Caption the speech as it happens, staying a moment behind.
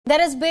There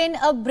has been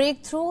a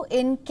breakthrough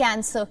in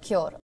cancer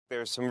cure.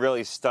 There's some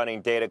really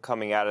stunning data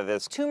coming out of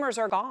this. Tumors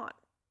are gone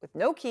with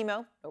no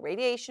chemo, no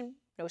radiation,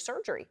 no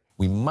surgery.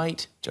 We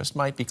just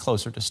might be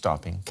closer to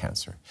stopping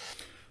cancer.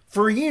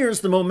 For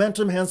years, the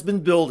momentum has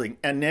been building,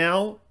 and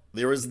now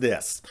there is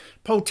this.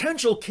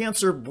 Potential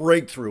cancer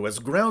breakthrough as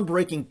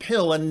groundbreaking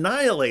pill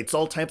annihilates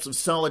all types of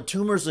solid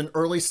tumors in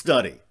early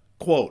study.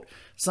 Quote,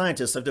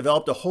 scientists have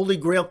developed a holy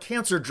grail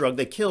cancer drug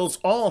that kills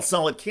all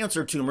solid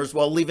cancer tumors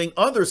while leaving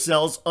other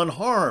cells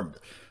unharmed.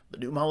 The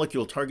new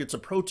molecule targets a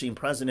protein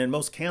present in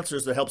most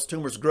cancers that helps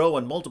tumors grow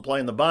and multiply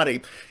in the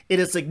body. It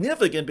is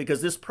significant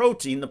because this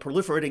protein, the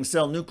proliferating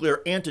cell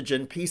nuclear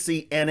antigen,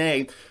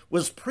 PCNA,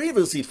 was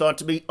previously thought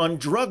to be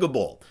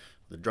undruggable.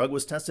 The drug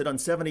was tested on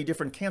 70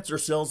 different cancer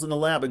cells in the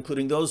lab,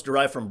 including those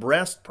derived from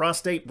breast,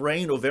 prostate,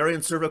 brain,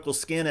 ovarian, cervical,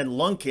 skin, and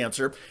lung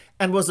cancer,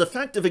 and was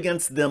effective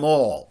against them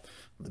all.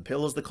 The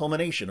pill is the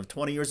culmination of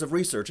 20 years of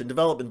research and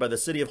development by the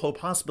City of Hope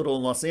Hospital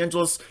in Los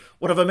Angeles,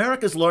 one of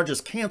America's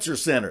largest cancer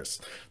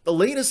centers. The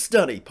latest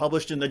study,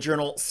 published in the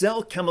journal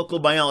Cell Chemical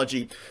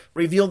Biology,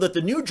 revealed that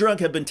the new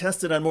drug had been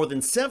tested on more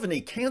than 70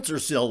 cancer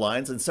cell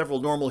lines and several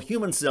normal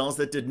human cells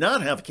that did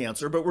not have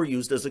cancer but were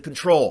used as a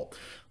control.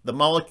 The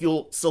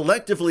molecule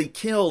selectively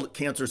killed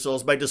cancer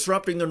cells by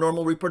disrupting their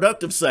normal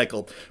reproductive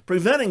cycle,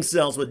 preventing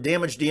cells with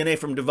damaged DNA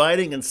from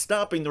dividing and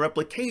stopping the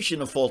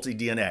replication of faulty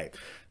DNA.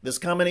 This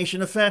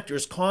combination of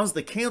factors caused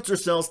the cancer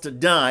cells to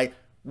die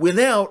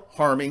without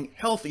harming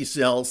healthy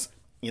cells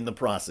in the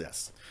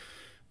process.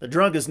 The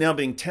drug is now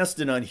being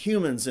tested on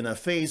humans in a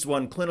phase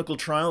 1 clinical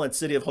trial at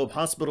City of Hope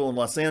Hospital in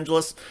Los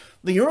Angeles.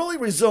 The early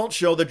results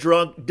show the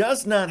drug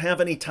does not have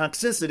any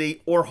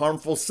toxicity or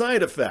harmful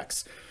side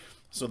effects.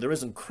 So there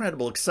is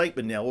incredible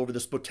excitement now over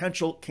this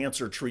potential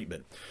cancer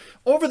treatment.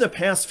 Over the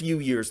past few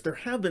years, there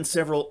have been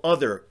several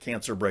other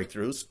cancer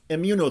breakthroughs.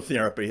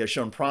 Immunotherapy has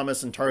shown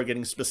promise in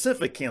targeting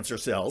specific cancer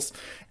cells,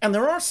 and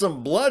there are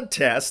some blood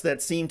tests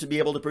that seem to be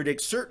able to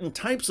predict certain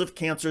types of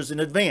cancers in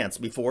advance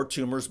before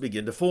tumors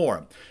begin to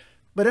form.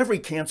 But every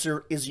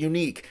cancer is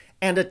unique,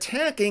 and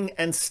attacking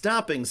and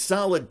stopping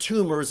solid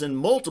tumors in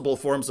multiple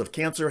forms of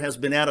cancer has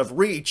been out of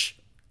reach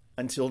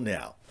until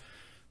now.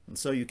 And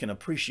so you can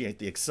appreciate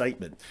the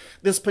excitement.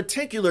 This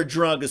particular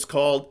drug is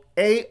called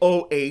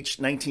AOH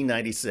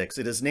 1996.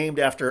 It is named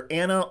after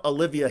Anna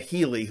Olivia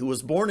Healy, who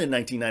was born in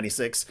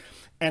 1996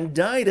 and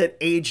died at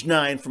age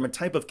 9 from a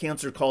type of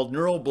cancer called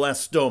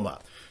neuroblastoma.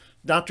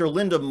 Dr.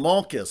 Linda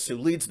Malkus, who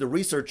leads the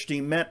research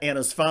team, met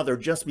Anna's father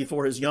just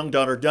before his young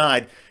daughter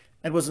died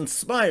and was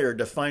inspired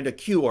to find a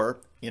cure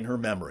in her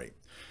memory.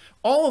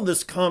 All of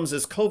this comes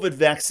as COVID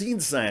vaccine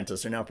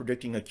scientists are now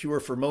predicting a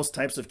cure for most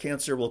types of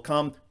cancer will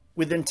come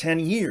within 10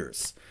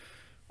 years.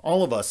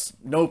 All of us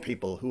know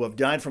people who have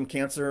died from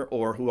cancer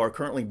or who are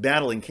currently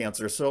battling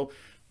cancer, so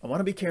I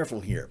want to be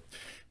careful here.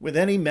 With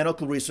any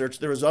medical research,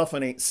 there is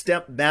often a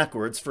step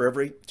backwards for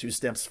every 2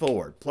 steps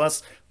forward.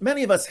 Plus,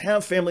 many of us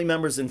have family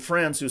members and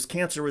friends whose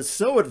cancer is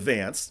so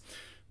advanced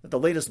that the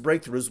latest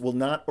breakthroughs will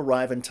not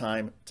arrive in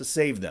time to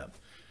save them.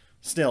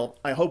 Still,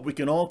 I hope we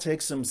can all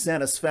take some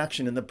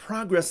satisfaction in the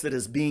progress that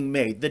is being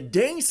made. The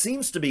day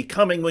seems to be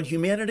coming when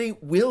humanity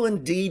will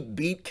indeed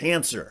beat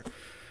cancer.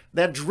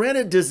 That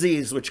dreaded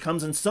disease, which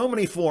comes in so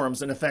many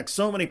forms and affects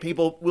so many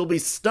people, will be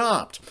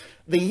stopped.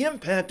 The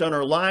impact on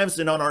our lives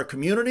and on our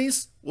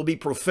communities will be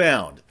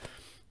profound.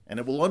 And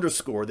it will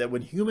underscore that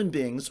when human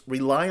beings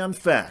rely on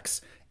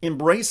facts,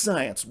 embrace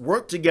science,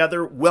 work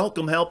together,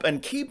 welcome help,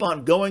 and keep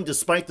on going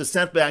despite the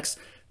setbacks,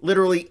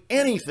 literally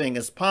anything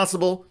is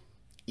possible,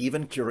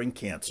 even curing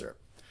cancer.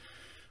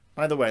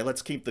 By the way,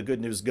 let's keep the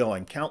good news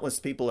going. Countless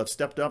people have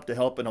stepped up to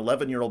help an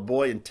 11-year-old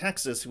boy in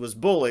Texas who was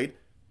bullied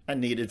and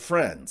needed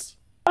friends.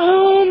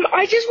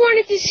 I just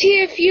wanted to see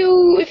if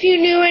you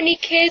knew any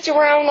kids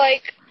around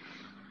like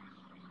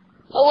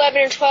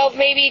 11 or 12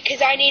 maybe,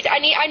 because I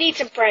need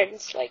some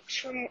friends, like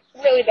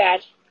really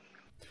bad.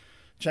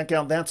 Check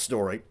out that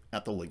story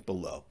at the link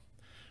below.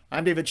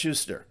 I'm David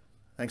Shuster.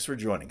 Thanks for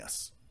joining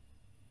us.